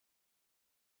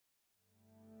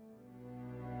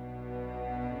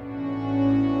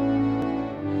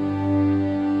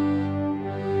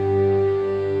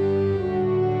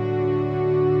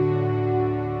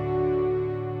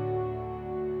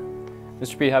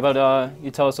Mr. P, how about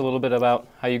you tell us a little bit about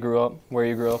how you grew up, where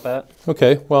you grew up at?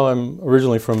 Okay, well, I'm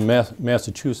originally from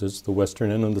Massachusetts, the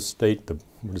western end of the state,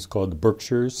 what is called the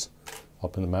Berkshires,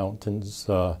 up in the mountains.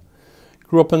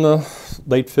 Grew up in the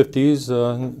late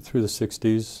 50s through the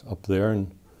 60s up there,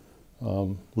 and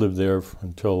lived there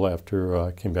until after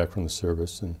I came back from the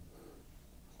service and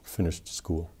finished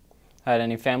school. Had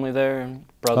any family there,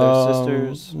 brothers,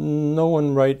 sisters? No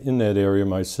one right in that area.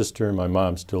 My sister and my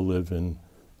mom still live in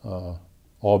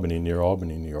Albany, near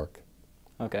Albany, New York.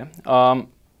 Okay.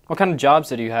 What kind of jobs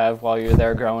did you have while you were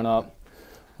there growing up?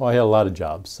 Well, I had a lot of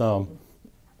jobs.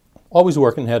 Always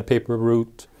working, had paper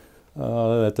route.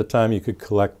 At the time you could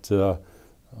collect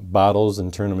bottles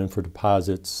and turn them in for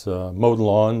deposits. Mowed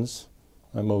lawns.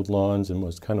 I mowed lawns and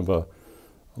was kind of a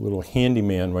little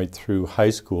handyman right through high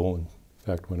school. In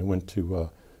fact, when I went to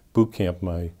boot camp,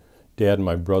 my dad and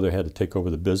my brother had to take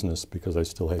over the business because I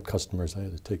still had customers I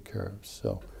had to take care of.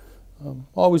 So,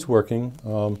 always working.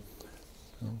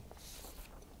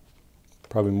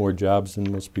 Probably more jobs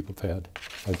than most people have had.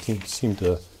 I seem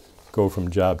to go from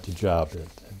job to job and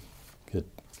get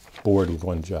bored with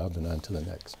one job and on to the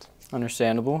next.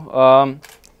 Understandable.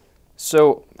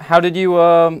 So how did you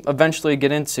eventually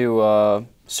get into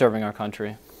serving our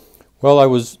country? Well, I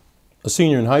was a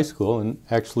senior in high school and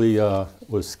actually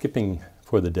was skipping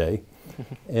for the day.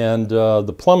 And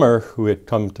the plumber who had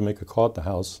come to make a call at the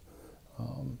house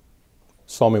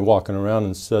saw me walking around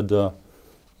and said,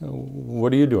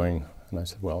 "What are you doing?" And I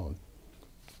said, "Well,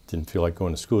 didn't feel like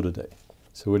going to school today."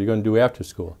 So, "What are you going to do after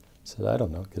school?" I said, "I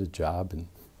don't know, get a job and,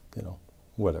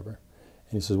 whatever."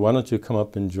 And he says, "Why don't you come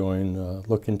up and join,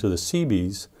 look into the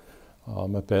Seabees,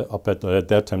 at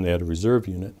that time they had a reserve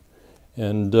unit,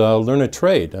 and learn a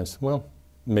trade." I said, "Well,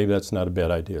 maybe that's not a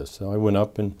bad idea." So I went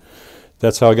up, and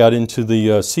that's how I got into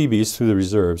the Seabees, through the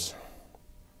reserves.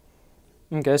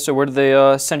 Okay, so where did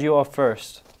they send you off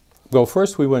first? Well,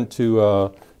 first we went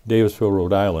to Davisville,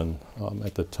 Rhode Island.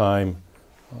 At the time,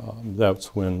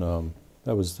 that's when,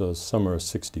 that was the summer of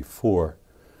 '64.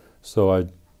 So I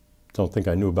don't think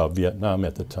I knew about Vietnam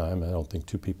at the time. I don't think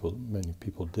many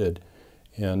people did.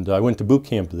 And I went to boot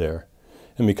camp there.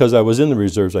 And because I was in the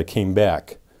reserves, I came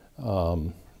back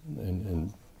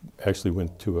and actually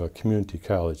went to a community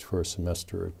college for a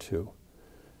semester or two.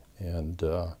 And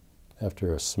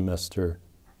after a semester,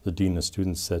 the dean of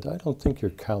students said, "I don't think you're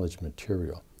college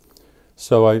material."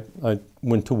 So I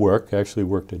went to work, actually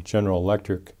worked at General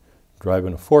Electric,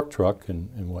 driving a fork truck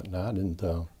and whatnot, and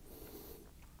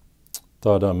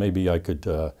thought maybe I could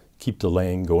keep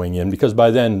delaying going in, because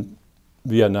by then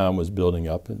Vietnam was building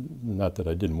up, and not that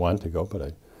I didn't want to go, but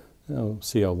I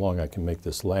see how long I can make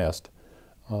this last.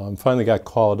 Finally got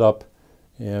called up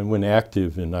and went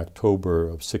active in October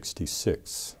of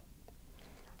 '66.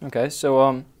 Okay,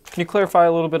 so can you clarify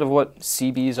a little bit of what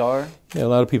Seabees are? Yeah, a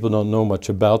lot of people don't know much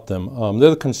about them. They're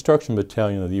the construction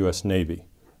battalion of the U.S. Navy.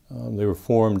 They were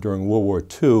formed during World War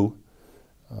II.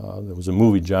 There was a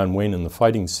movie, John Wayne and the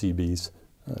Fighting Seabees.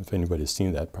 If anybody's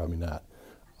seen that, probably not.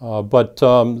 But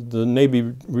the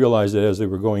Navy realized that as they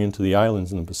were going into the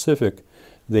islands in the Pacific,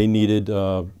 they needed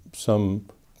some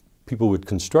people with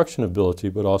construction ability,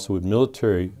 but also with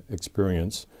military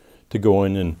experience, to go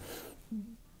in and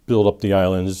build up the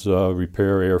islands,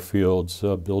 repair airfields,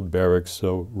 build barracks,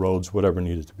 roads, whatever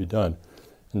needed to be done.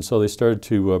 And so they started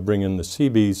to bring in the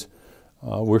Seabees.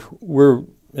 We're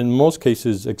in most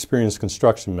cases experienced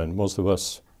construction men. Most of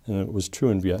us, and it was true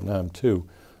in Vietnam too,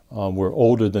 were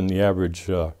older than the average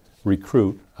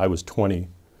recruit. I was 20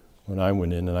 when I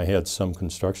went in, and I had some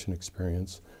construction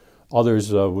experience.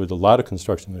 Others with a lot of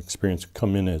construction experience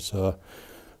come in as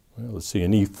well, let's see,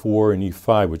 an E4 and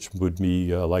E5, which would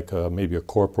be like maybe a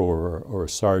corporal or a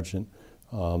sergeant.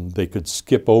 They could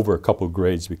skip over a couple of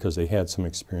grades because they had some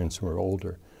experience and were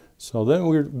older. So then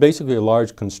we were basically a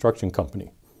large construction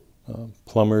company,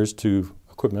 plumbers to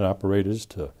equipment operators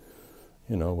to,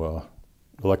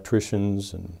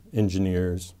 electricians and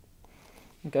engineers.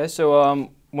 Okay, so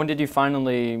when did you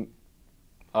finally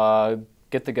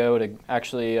get the go to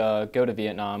actually go to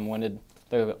Vietnam? When did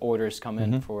the orders come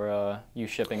in for you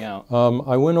shipping out?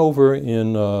 I went over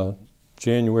in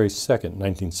January 2nd,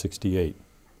 1968.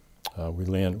 We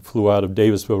flew out of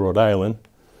Davisville, Rhode Island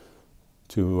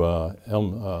to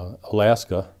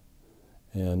Alaska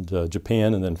and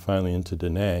Japan, and then finally into Da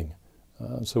Nang.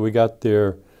 So we got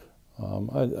there,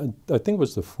 I think it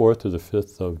was the 4th or the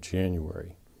 5th of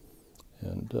January.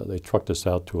 And they trucked us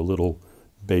out to a little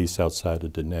base outside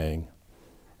of Da Nang.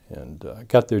 And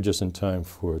got there just in time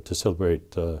to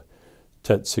celebrate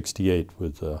Tet 68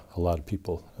 with a lot of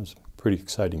people. It was a pretty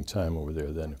exciting time over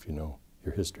there then, if you know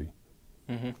your history.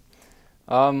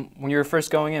 When you were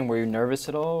first going in, were you nervous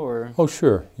at all, or? Oh,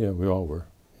 sure. Yeah, we all were.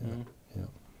 Yeah. Mhm.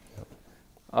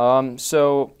 Yeah.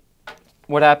 So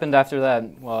what happened after that?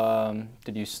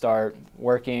 Did you start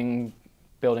working,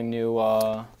 building new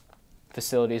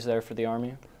facilities there for the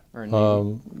Army? Or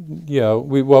Navy? Yeah,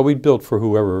 we built for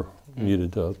whoever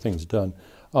needed things done.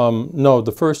 No,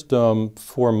 the first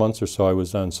 4 months or so I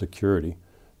was on security.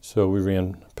 So we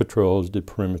ran patrols, did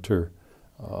perimeter,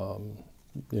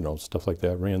 stuff like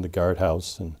that, ran the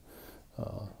guardhouse and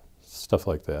stuff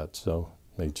like that. So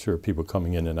made sure people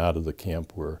coming in and out of the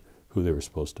camp were who they were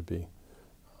supposed to be.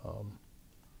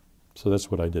 So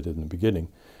that's what I did in the beginning.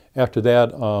 After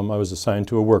that, I was assigned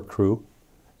to a work crew,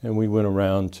 and we went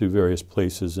around to various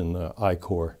places in the I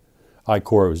Corps. I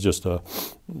Corps was just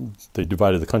they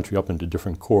divided the country up into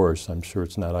different corps. I'm sure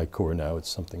it's not I Corps now, it's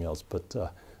something else. But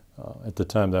at the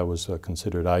time, that was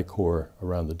considered I Corps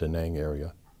around the Da Nang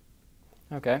area.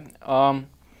 Okay.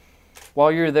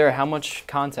 While you were there, how much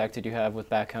contact did you have with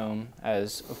back home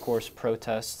as, of course,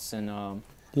 protests and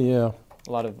Yeah.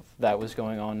 a lot of that was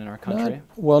going on in our country?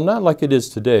 Not like it is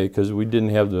today, because we didn't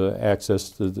have the access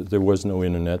to, there was no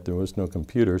internet, there was no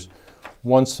computers.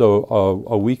 Once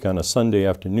a week on a Sunday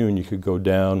afternoon, you could go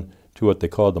down to what they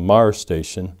called the MAR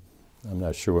station. I'm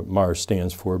not sure what MAR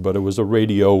stands for, but it was a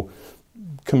radio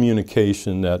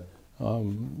communication that,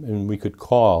 and we could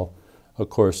call. Of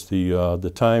course,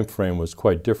 the time frame was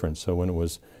quite different. So when it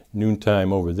was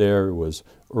noontime over there, it was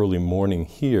early morning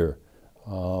here.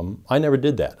 I never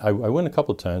did that. I went a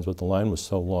couple of times, but the line was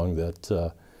so long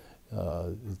that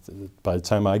by the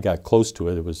time I got close to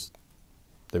it,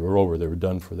 they were over. They were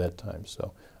done for that time.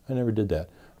 So I never did that.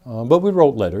 But we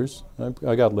wrote letters.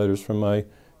 I got letters from my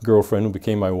girlfriend, who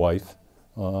became my wife,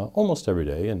 almost every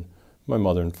day, and my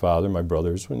mother and father, my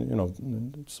brothers.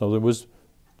 So there was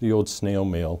the old snail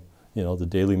mail, the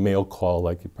daily mail call,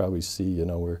 like you probably see,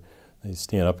 where they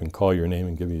stand up and call your name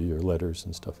and give you your letters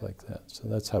and stuff like that. So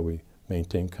that's how we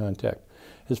maintain contact.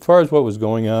 As far as what was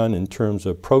going on in terms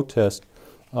of protest,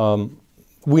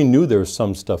 we knew there was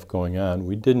some stuff going on.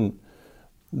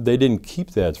 They didn't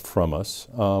keep that from us,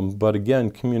 but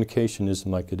again, communication isn't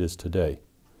like it is today.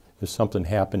 If something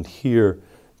happened here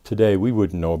today, we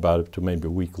wouldn't know about it until maybe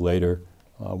a week later.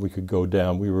 We could go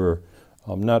down. We were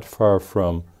not far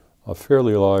from a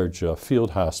fairly large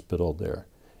field hospital there,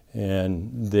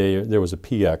 and there was a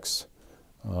PX,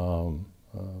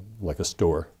 like a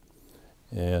store.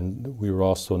 And we were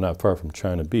also not far from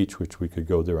China Beach, which we could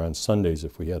go there on Sundays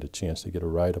if we had a chance to get a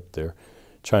ride up there.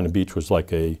 China Beach was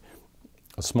like a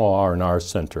small R&R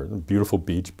center, a beautiful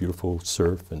beach, beautiful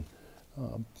surf, and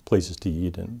places to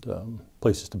eat and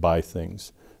places to buy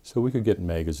things. So we could get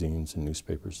magazines and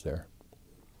newspapers there.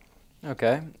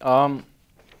 Okay. How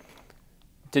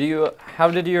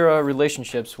did your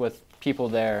relationships with people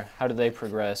there, how did they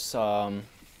progress?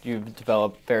 You've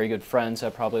developed very good friends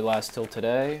that probably last till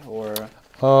today, or?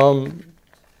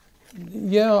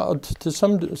 Yeah, to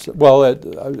some, well,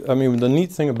 I mean, the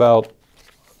neat thing about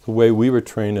the way we were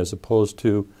trained as opposed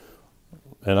to,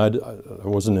 and I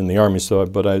wasn't in the Army, so,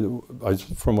 but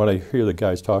from what I hear the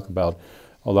guys talk about,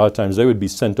 a lot of times they would be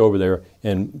sent over there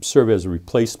and serve as a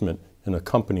replacement in a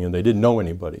company, and they didn't know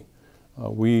anybody.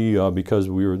 Because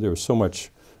there was so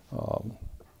much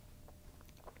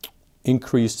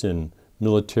increase in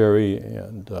military,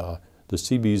 and the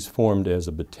Seabees formed as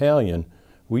a battalion,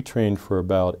 we trained for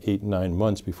about 8, 9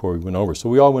 months before we went over. So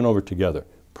we all went over together,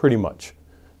 pretty much.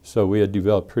 So we had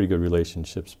developed pretty good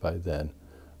relationships by then.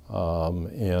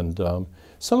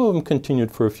 Some of them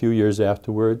continued for a few years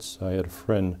afterwards. I had a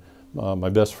friend, my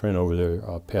best friend over there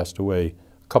passed away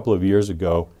a couple of years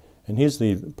ago, and he's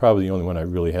probably the only one I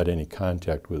really had any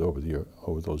contact with over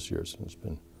those years. It's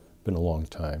been a long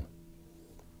time.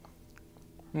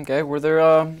 Okay, were there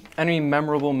any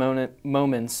memorable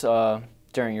moments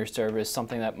during your service?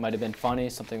 Something that might have been funny,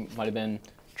 something might have been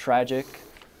tragic?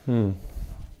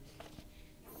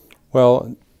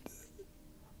 Well,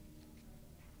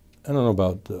 I don't know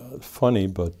about funny,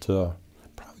 but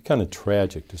probably kind of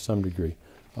tragic to some degree.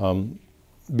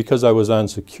 Because I was on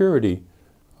security,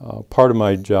 part of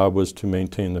my job was to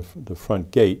maintain the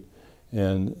front gate,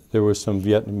 and there were some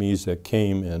Vietnamese that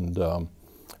came and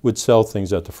would sell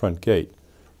things at the front gate.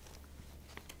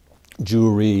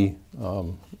 Jewelry.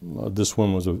 This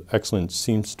one was an excellent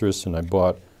seamstress, and I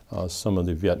bought some of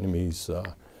the Vietnamese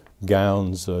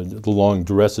gowns, the long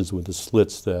dresses with the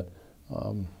slits that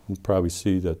you probably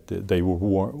see that they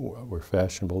were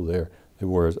fashionable there. They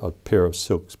wore a pair of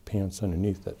silk pants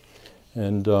underneath it.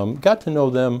 And got to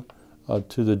know them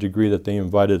to the degree that they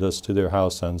invited us to their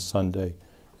house on Sunday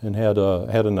and had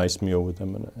a nice meal with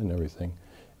them and everything.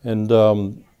 And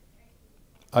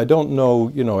I don't know,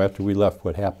 you know, after we left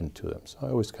what happened to them. So I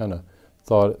always kind of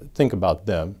think about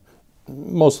them.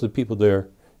 Most of the people there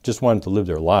just wanted to live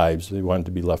their lives. They wanted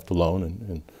to be left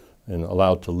alone and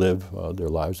allowed to live their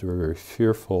lives. They were very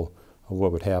fearful of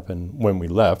what would happen when we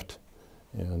left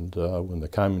and when the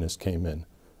communists came in,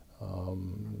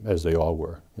 as they all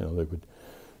were. You know, they would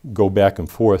go back and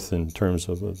forth in terms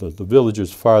of the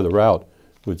villagers farther out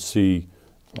would see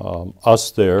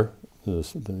us there,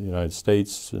 the United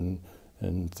States, and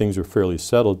things were fairly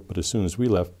settled, but as soon as we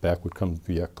left, back would come the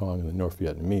Viet Cong and the North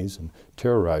Vietnamese and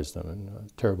terrorize them,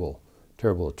 and terrible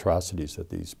atrocities that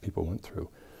these people went through.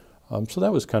 So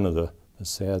that was kind of the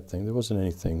sad thing. There wasn't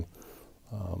anything,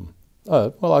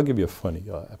 well, I'll give you a funny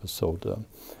episode.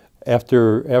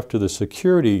 After the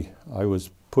security, I was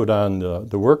put on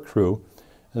the work crew,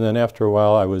 and then after a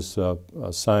while I was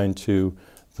assigned to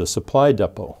the supply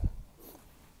depot.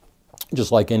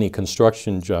 Just like any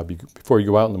construction job, before you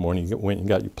go out in the morning, you went and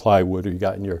got your plywood, or you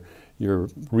got in your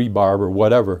rebar or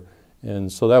whatever.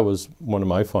 And so that was one of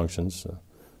my functions. For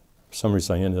some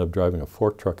reason, I ended up driving a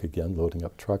fork truck again, loading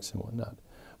up trucks and whatnot.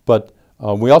 But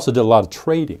we also did a lot of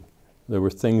trading. There were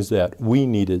things that we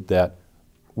needed that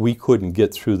we couldn't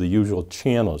get through the usual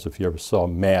channels. If you ever saw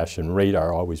MASH and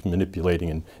radar always manipulating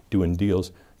and doing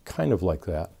deals, kind of like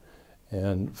that.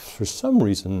 And for some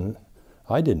reason,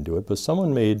 I didn't do it, but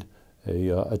someone made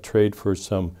a trade for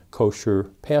some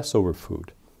kosher Passover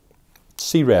food.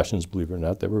 Sea rations, believe it or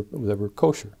not, that were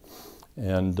kosher.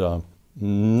 And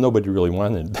nobody really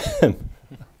wanted them.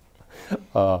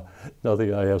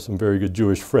 Nothing, I have some very good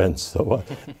Jewish friends, so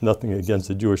nothing against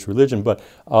the Jewish religion, but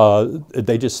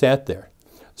they just sat there.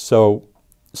 So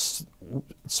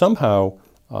somehow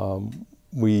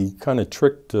we kind of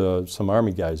tricked some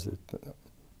Army guys,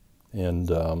 and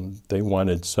they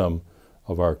wanted some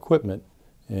of our equipment.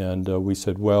 And we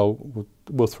said, well,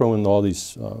 we'll throw in all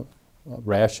these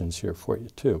rations here for you,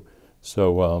 too.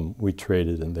 So we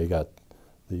traded, and they got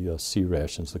the sea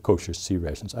rations, the kosher sea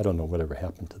rations. I don't know whatever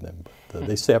happened to them, but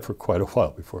they sat for quite a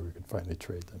while before we could finally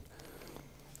trade them.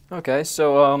 Okay,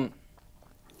 so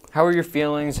how were your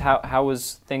feelings? How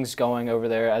was things going over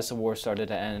there as the war started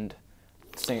to end?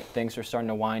 Things were starting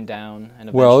to wind down, and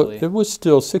eventually... Well, it was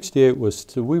still, 68 was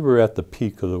still, we were at the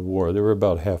peak of the war. There were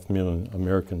about 500,000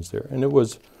 Americans there, and there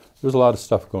was a lot of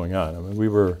stuff going on. I mean, we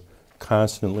were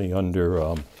constantly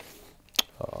under,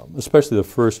 especially the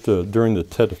first, during the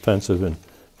Tet Offensive, and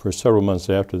for several months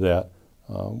after that,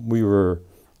 we were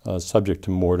subject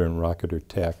to mortar and rocket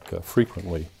attack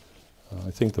frequently.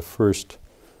 I think the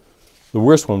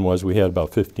worst one was we had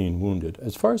about 15 wounded.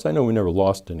 As far as I know, we never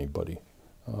lost anybody.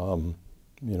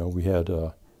 You know, we had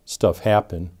stuff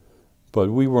happen, but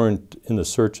we weren't in the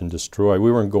search and destroy.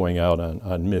 We weren't going out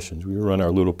on missions. We would run our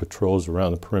little patrols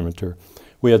around the perimeter.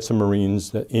 We had some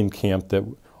Marines in camp that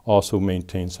also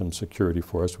maintained some security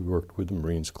for us. We worked with the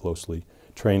Marines closely,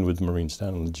 trained with the Marines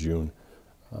down in June,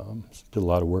 did a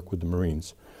lot of work with the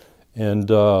Marines. And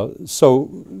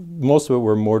so most of it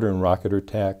were mortar and rocket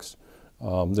attacks.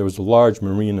 There was a large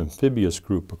Marine amphibious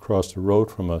group across the road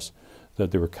from us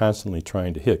that they were constantly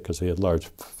trying to hit because they had large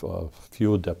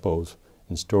fuel depots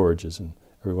and storages, and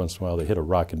every once in a while they hit a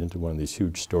rocket into one of these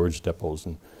huge storage depots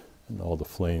and all the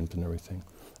flames and everything.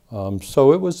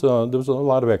 So it was, there was a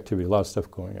lot of activity, a lot of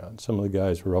stuff going on. Some of the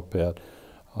guys were up at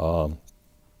some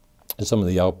of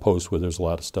the outposts where there's a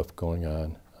lot of stuff going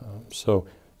on. Khe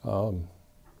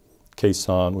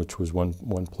Sanh, which was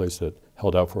one place that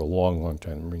held out for a long, long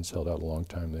time. The Marines held out a long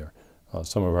time there.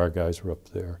 Some of our guys were up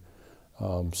there.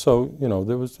 So, you know,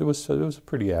 it was a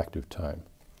pretty active time.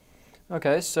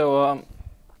 Okay, so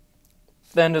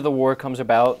the end of the war comes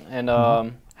about, and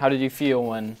how did you feel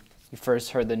when you first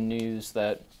heard the news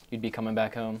that you'd be coming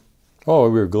back home? Oh,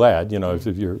 we were glad. You know, if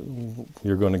you're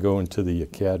going to go into the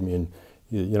academy, and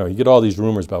you know, you get all these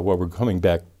rumors about, well, we're coming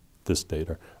back this date,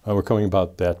 or we're coming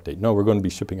about that date. No, we're going to be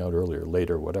shipping out earlier,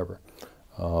 later, whatever.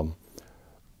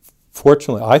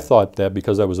 Fortunately, I thought that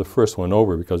because I was the first one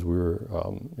over, because we were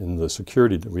in the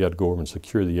security, we had to go over and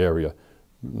secure the area,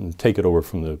 and take it over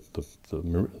from the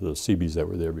CBs that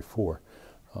were there before,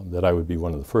 that I would be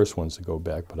one of the first ones to go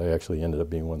back, but I actually ended up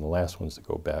being one of the last ones to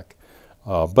go back.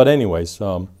 But anyways,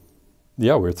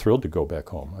 yeah, we were thrilled to go back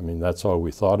home. I mean, that's all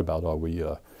we thought about, all we,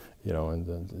 you know,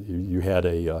 and you had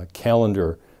a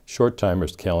calendar,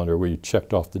 short-timers calendar, where you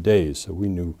checked off the days, so we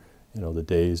knew, you know, the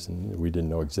days, and we didn't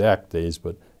know exact days,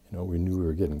 but you know, we knew we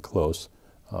were getting close.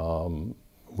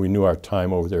 We knew our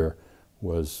time over there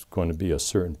was going to be a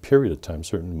certain period of time,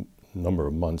 certain number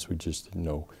of months. We just didn't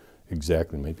know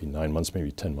exactly, maybe 9 months, maybe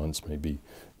 10 months, maybe,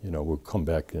 you know, we'll come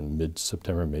back in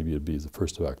mid-September, maybe it'd be the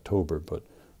 1st of October, but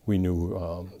we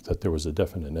knew that there was a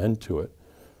definite end to it.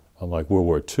 unlike World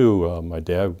War II, my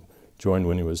dad joined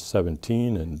when he was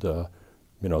 17 and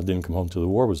you know, didn't come home till the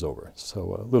war was over.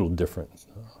 So a little different.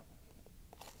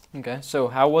 Okay, so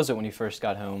how was it when you first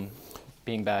got home,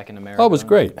 being back in America? Oh, it was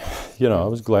great. You know, I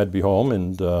was glad to be home,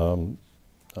 and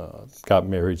got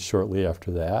married shortly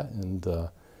after that. And,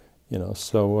 you know,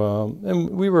 so,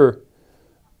 and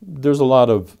there's a lot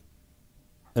of,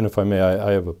 and if I may,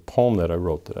 I have a poem that I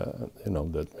wrote that, you know,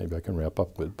 that maybe I can wrap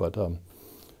up with. But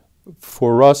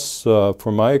for us,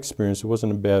 for my experience, it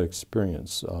wasn't a bad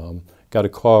experience. Got a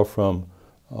call from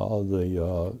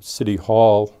the City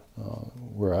Hall,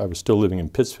 where I was still living in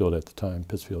Pittsfield at the time,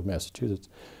 Pittsfield, Massachusetts.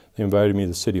 They invited me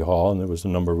to City Hall, and there was a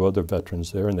number of other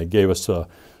veterans there, and they gave us a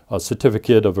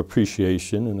certificate of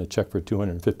appreciation and a check for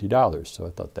 $250. So I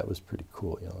thought that was pretty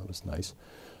cool, you know, it was nice.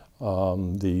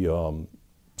 The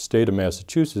state of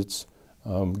Massachusetts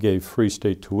gave free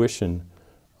state tuition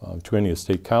to any of the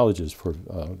state colleges for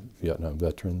Vietnam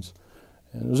veterans.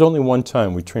 And it was only one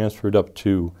time we transferred up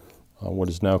to what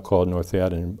is now called North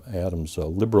Adams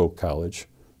Liberal College.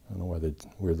 I don't know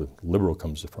where the liberal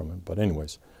comes from, but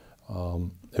anyways.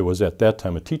 It was at that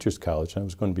time a teacher's college, and I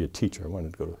was going to be a teacher. I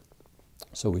wanted to go to,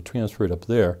 so we transferred up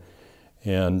there,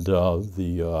 and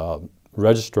the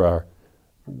registrar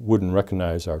wouldn't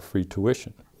recognize our free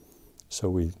tuition. So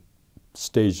we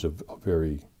staged a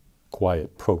very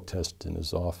quiet protest in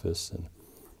his office and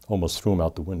almost threw him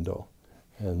out the window.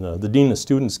 And the dean of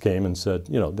students came and said,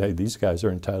 you know, hey, these guys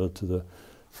are entitled to the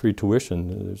free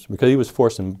tuition, because he was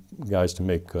forcing guys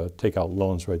to take out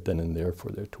loans right then and there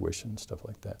for their tuition and stuff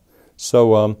like that.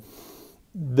 So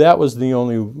that was the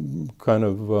only kind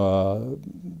of,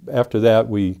 after that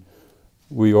we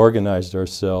organized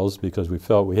ourselves because we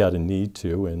felt we had a need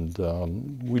to, and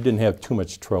we didn't have too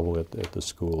much trouble at the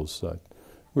schools.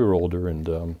 We were older,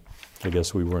 and I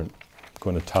guess we weren't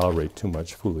going to tolerate too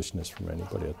much foolishness from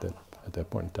anybody at that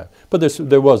point in time. But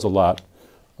there was a lot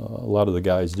of the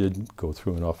guys did go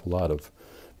through an awful lot of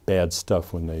bad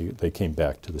stuff when they came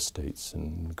back to the States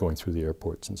and going through the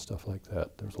airports and stuff like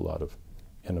that. There was a lot of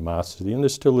animosity, and there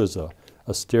still is a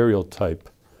stereotype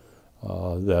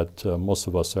that most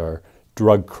of us are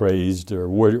drug crazed, or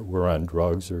we're on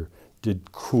drugs, or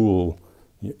did cruel,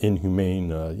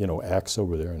 inhumane, you know, acts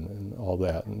over there and all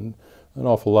that, and an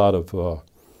awful lot of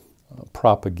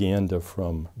propaganda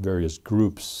from various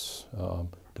groups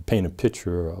to paint a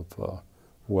picture of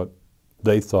what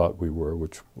they thought we were,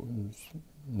 which was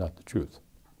not the truth.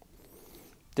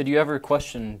 Did you ever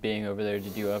question being over there?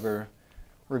 Did you ever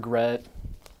regret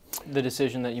the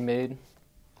decision that you made?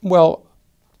 Well,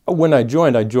 when I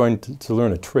joined to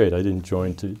learn a trade. I didn't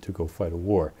join to go fight a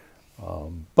war.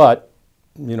 But,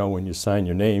 you know, when you sign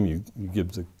your name, you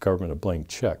give the government a blank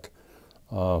check.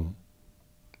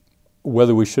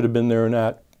 Whether we should have been there or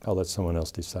not, I'll let someone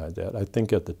else decide that. I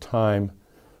think at the time,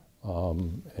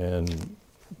 and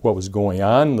what was going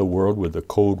on in the world with the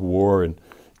Cold War and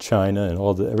China and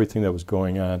everything that was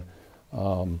going on,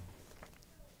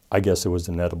 I guess it was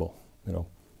inedible, you know.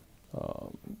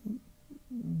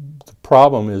 The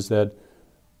problem is that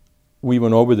we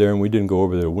went over there and we didn't go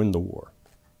over there to win the war.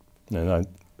 And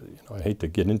I hate to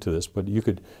get into this, but you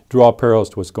could draw parallels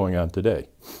to what's going on today.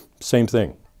 Same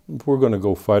thing. If we're going to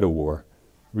go fight a war,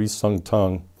 Ri Sung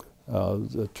Tung, he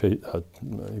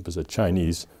was a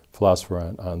Chinese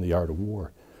philosopher on the art of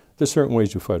war. There's certain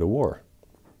ways you fight a war,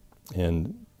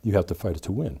 and you have to fight it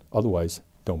to win. Otherwise,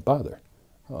 don't bother.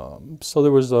 So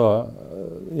there was,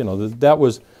 you know, that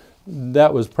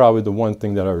was probably the one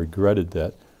thing that I regretted,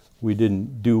 that we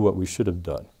didn't do what we should have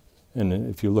done. And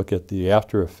if you look at the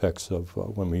after effects of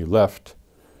when we left,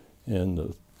 and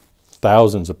the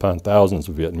thousands upon thousands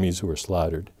of Vietnamese who were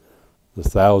slaughtered, the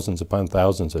thousands upon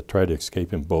thousands that tried to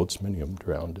escape in boats, many of them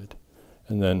drowned,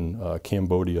 and then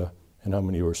Cambodia, and how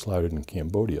many were slaughtered in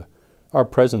Cambodia. Our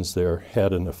presence there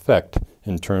had an effect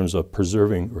in terms of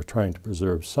preserving, or trying to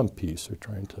preserve some peace, or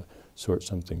trying to sort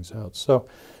some things out. So,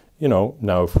 you know,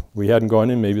 now if we hadn't gone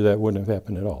in, maybe that wouldn't have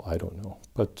happened at all. I don't know.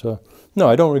 But no,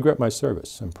 I don't regret my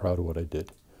service. I'm proud of what I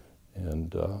did.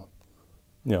 And,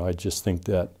 you know, I just think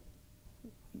that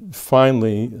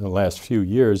finally, in the last few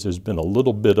years, there's been a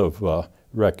little bit of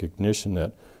recognition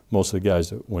that most of the guys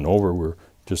that went over were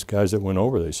just guys that went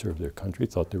over. They served their country,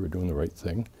 thought they were doing the right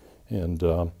thing, and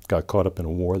got caught up in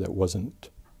a war that wasn't,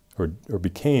 or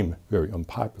became very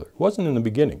unpopular. It wasn't in the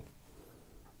beginning.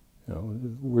 You know,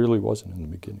 it really wasn't in the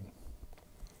beginning.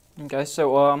 Okay,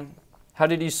 so how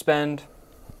did you spend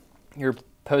your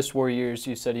post-war years?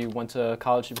 You said you went to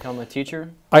college to become a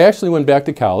teacher? I actually went back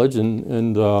to college,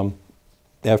 and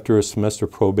after a semester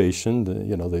probation,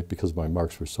 you know, because my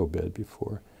marks were so bad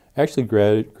before, I actually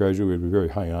graduated with very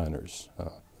high honors.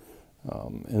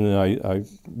 And then I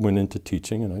went into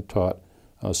teaching, and I taught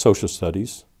social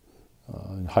studies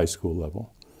in high school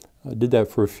level. I did that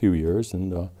for a few years,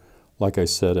 and like I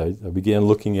said, I began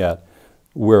looking at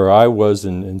where I was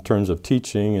in terms of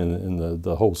teaching and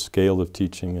the whole scale of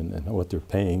teaching and what they're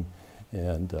paying.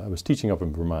 And I was teaching up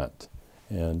in Vermont,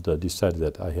 and decided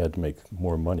that I had to make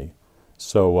more money.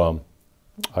 So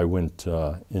I went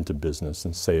into business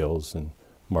and sales and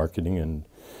marketing, and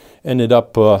ended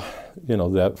up, you know,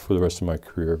 that for the rest of my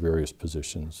career, various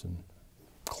positions and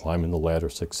climbing the ladder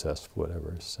of success,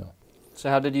 whatever. So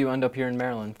how did you end up here in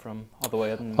Maryland from all the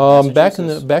way up in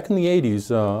Massachusetts? Back in the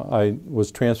 80s, I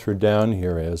was transferred down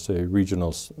here as a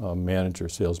regional manager,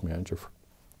 sales manager,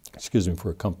 for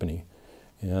a company,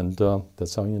 and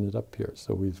that's how I ended up here.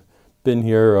 So we've been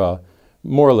here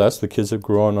more or less. The kids have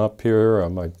grown up here.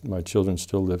 My children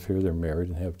still live here. They're married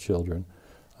and have children.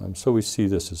 So we see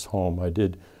this as home. I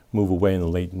did move away in the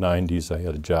late 90s. I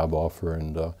had a job offer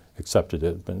and accepted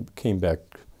it, but came back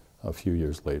a few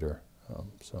years later.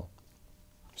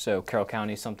 So Carroll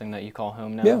County is something that you call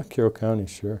home now? Yeah, Carroll County,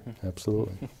 sure,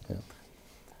 absolutely. Yeah.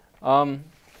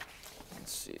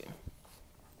 Let's see.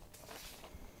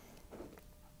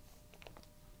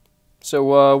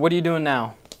 So what are you doing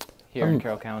now here in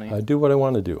Carroll County? I do what I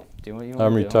want to do. Do what you want to do.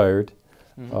 I'm retired.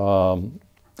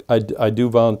 I do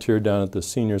volunteer down at the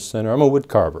Senior Center. I'm a wood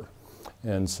carver,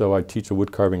 and so I teach a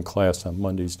wood carving class on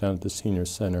Mondays down at the Senior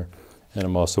Center, and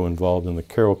I'm also involved in the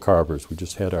Carroll Carvers. We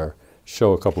just had our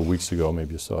show a couple of weeks ago.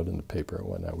 Maybe you saw it in the paper and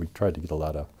whatnot. We tried to get a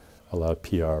lot of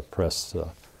PR, press,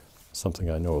 something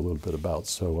I know a little bit about.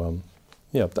 So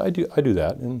yeah, I do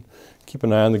that and keep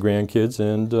an eye on the grandkids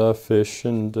and fish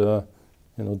and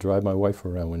you know, drive my wife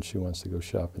around when she wants to go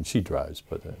shopping. She drives,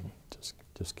 but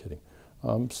just kidding.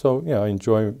 So yeah, I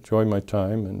enjoy my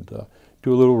time and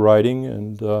do a little writing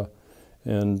and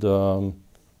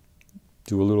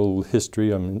do a little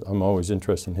history. I'm always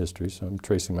interested in history, so I'm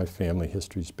tracing my family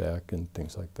histories back and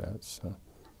things like that. So.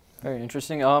 Very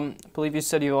interesting. I believe you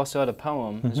said you also had a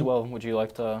poem as well. Would you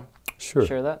like to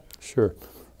share that? Sure.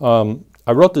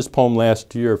 I wrote this poem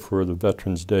last year for the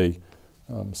Veterans Day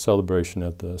celebration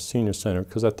at the Senior Center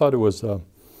because I thought it was,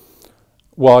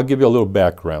 well, I'll give you a little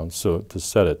background so to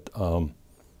set it.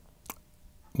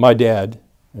 My dad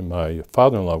and my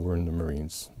father-in-law were in the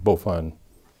Marines, both on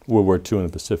World War II in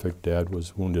the Pacific. Dad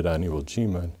was wounded on Iwo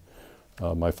Jima.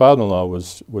 My father-in-law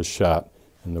was shot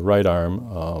in the right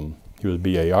arm. He was a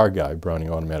BAR guy. Browning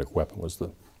automatic weapon was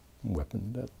the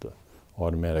weapon that the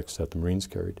automatics that the Marines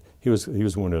carried. He was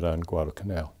wounded on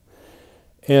Guadalcanal.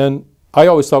 And I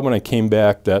always thought when I came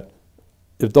back that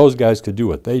if those guys could do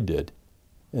what they did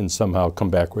and somehow come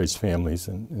back, raise families,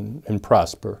 and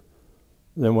prosper,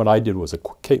 then what I did was a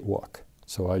cakewalk.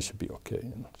 So I should be okay.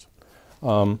 You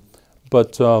know.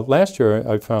 But last year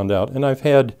I found out, and I've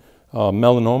had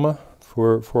melanoma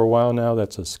for a while now.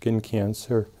 That's a skin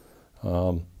cancer.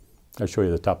 I show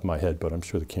you the top of my head, but I'm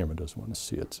sure the camera doesn't want to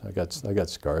see it. I got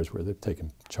scars where they've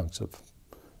taken chunks of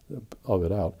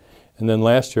it out. And then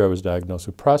last year I was diagnosed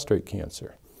with prostate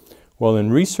cancer. Well,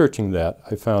 in researching that,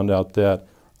 I found out that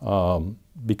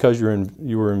because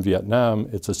you were in Vietnam,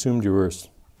 it's assumed you were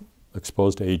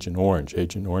exposed to Agent Orange.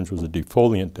 Agent Orange was a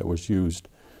defoliant that was used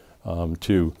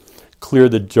to clear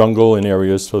the jungle in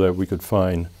areas so that we could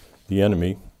find the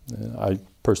enemy. I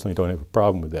personally don't have a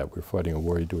problem with that. We're fighting a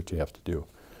war, you do what you have to do.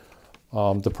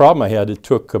 The problem I had, it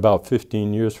took about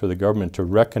 15 years for the government to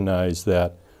recognize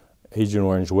that Agent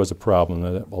Orange was a problem,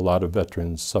 that a lot of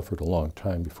veterans suffered a long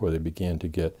time before they began to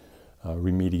get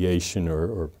remediation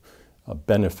or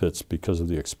benefits because of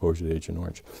the exposure to Agent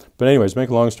Orange. But anyways, make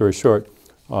a long story short,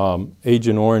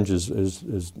 Agent Orange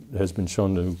has been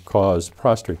shown to cause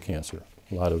prostate cancer.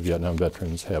 A lot of Vietnam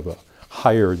veterans have a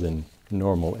higher than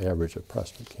normal average of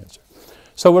prostate cancer.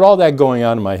 So with all that going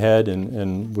on in my head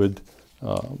and with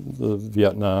the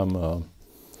Vietnam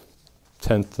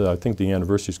 10th, I think the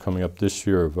anniversary is coming up this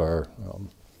year of our,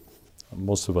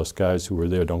 most of us guys who were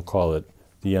there don't call it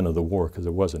the end of the war because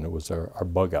it wasn't. It was our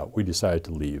bug out. We decided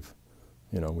to leave.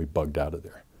 You know, we bugged out of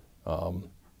there.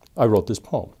 I wrote this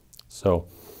poem. So,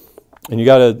 and you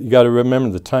gotta remember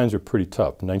the times were pretty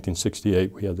tough. In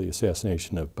 1968, we had the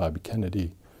assassination of Bobby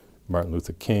Kennedy, Martin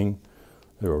Luther King.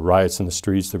 There were riots in the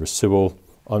streets. There was civil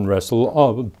unrest.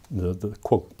 All the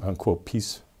quote unquote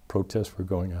peace protests were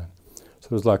going on. So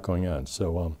there was a lot going on.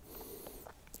 So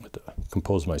I had to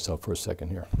compose myself for a second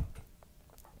here.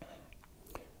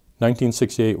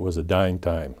 1968 was a dying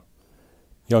time.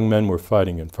 Young men were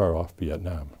fighting in far-off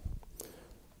Vietnam.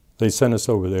 They sent us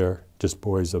over there, just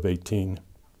boys of 18.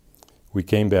 We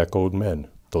came back old men,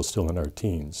 though still in our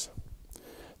teens.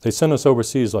 They sent us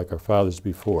overseas like our fathers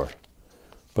before.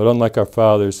 But unlike our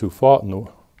fathers who fought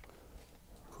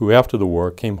who after the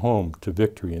war came home to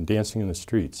victory and dancing in the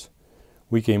streets,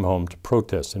 we came home to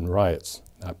protests and riots,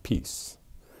 not peace.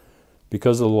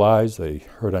 Because of the lies they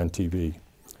heard on TV,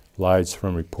 lies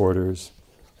from reporters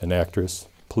and actors,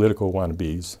 political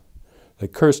wannabes, they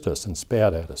cursed us and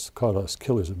spat at us, called us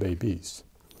killers of babies,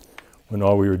 when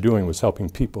all we were doing was helping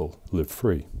people live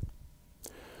free.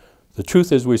 The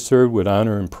truth is we served with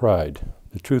honor and pride.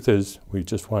 The truth is we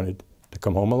just wanted to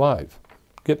come home alive,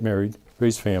 get married,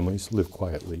 raise families, live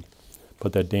quietly.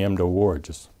 But that damned war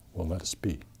just won't let us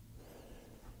be.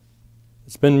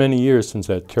 It's been many years since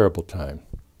that terrible time,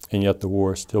 and yet the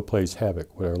war still plays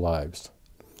havoc with our lives.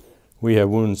 We have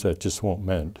wounds that just won't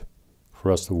mend.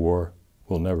 For us, the war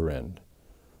will never end.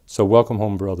 So welcome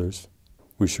home, brothers.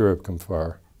 We sure have come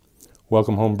far.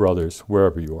 Welcome home, brothers,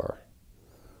 wherever you are.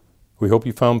 We hope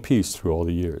you found peace through all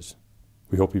the years.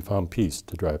 We hope you found peace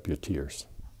to dry up your tears.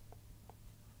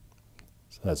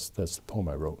 So that's the poem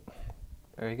I wrote.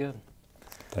 Very good.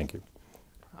 Thank you.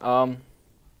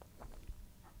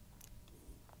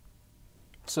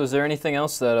 So is there anything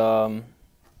else that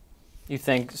you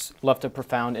think left a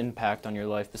profound impact on your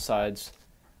life besides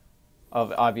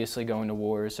of obviously going to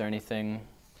war? Is there anything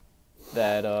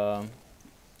that...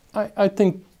 I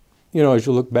think, you know, as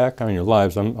you look back on your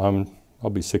lives, I'll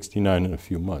be 69 in a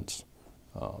few months.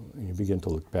 And you begin to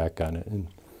look back on it. And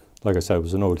like I said, I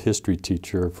was an old history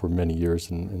teacher for many years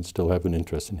and still have an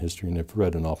interest in history, and I've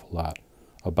read an awful lot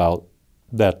about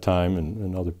that time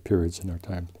and other periods in our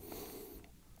time.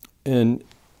 And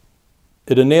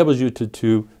it enables you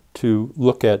to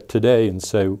look at today and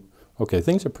say, okay,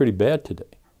 things are pretty bad today.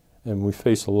 And we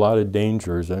face a lot of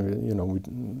dangers. I mean, you know, we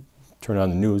turn on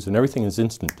the news and everything is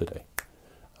instant today.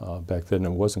 Back then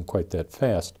it wasn't quite that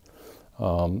fast.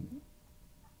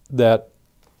 That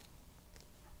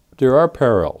there are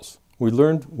parallels. We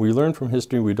learn from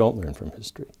history, we don't learn from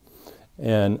history.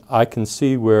 And I can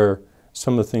see where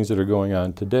some of the things that are going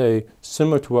on today,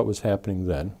 similar to what was happening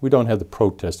then. We don't have the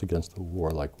protest against the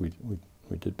war like we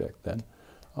did back then.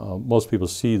 Most people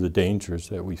see the dangers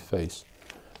that we face.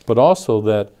 But also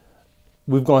that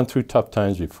we've gone through tough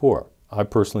times before. I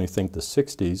personally think the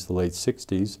 60s, the late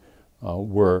 60s,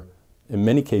 were in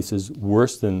many cases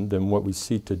worse than what we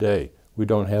see today. We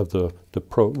don't have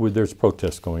there's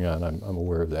protests going on, I'm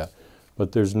aware of that.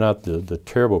 But there's not the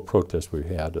terrible protests we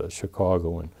had,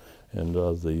 Chicago and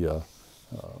the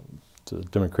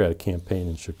Democratic campaign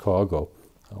in Chicago.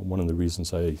 One of the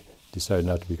reasons I decided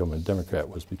not to become a Democrat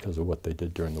was because of what they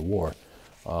did during the war.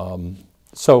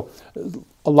 So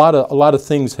a lot of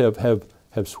things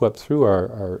have swept through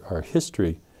our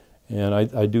history, and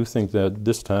I do think that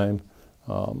this time,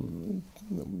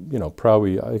 you know,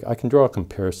 probably I can draw a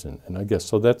comparison, and I guess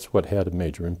so that's what had a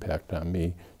major impact on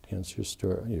me. To answer your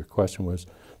story, your question was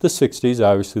the 60s.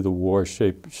 Obviously, the war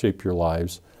shaped your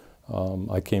lives.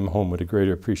 I came home with a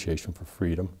greater appreciation for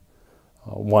freedom.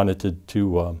 Wanted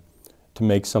to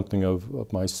make something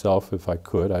of myself if I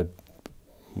could.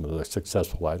 Whether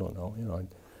successful, I don't know. You know, I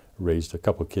raised a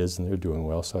couple of kids and they're doing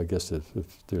well. So I guess if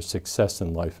there's success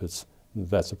in life,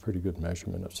 that's a pretty good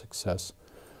measurement of success.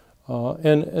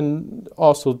 And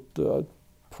also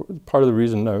part of the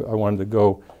reason I wanted to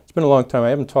go. It's been a long time. I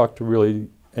haven't talked to really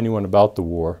anyone about the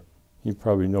war. You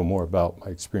probably know more about my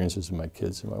experiences and my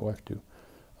kids than my wife do.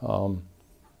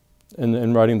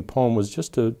 And writing the poem was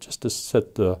just to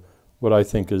set what I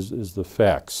think is the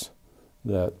facts,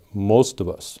 that most of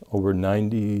us, over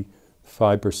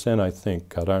 95%, I think,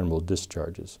 got honorable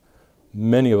discharges.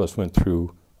 Many of us went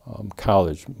through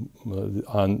college.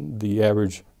 On the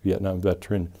average Vietnam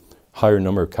veteran, higher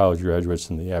number of college graduates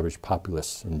than the average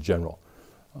populace in general.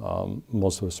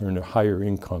 Most of us earned higher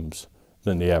incomes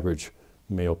than the average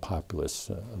male populace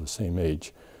of the same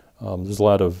age. There's a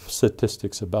lot of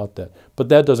statistics about that. But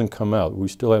that doesn't come out. We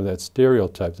still have that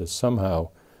stereotype that somehow,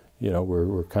 you know,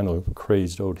 we're kind of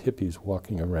crazed old hippies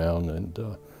walking around, and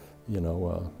you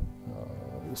know,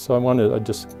 so I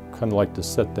just kind of like to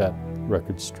set that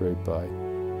record straight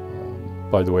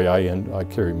by the way I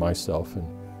carry myself and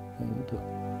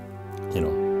you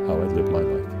know, how I live my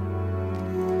life.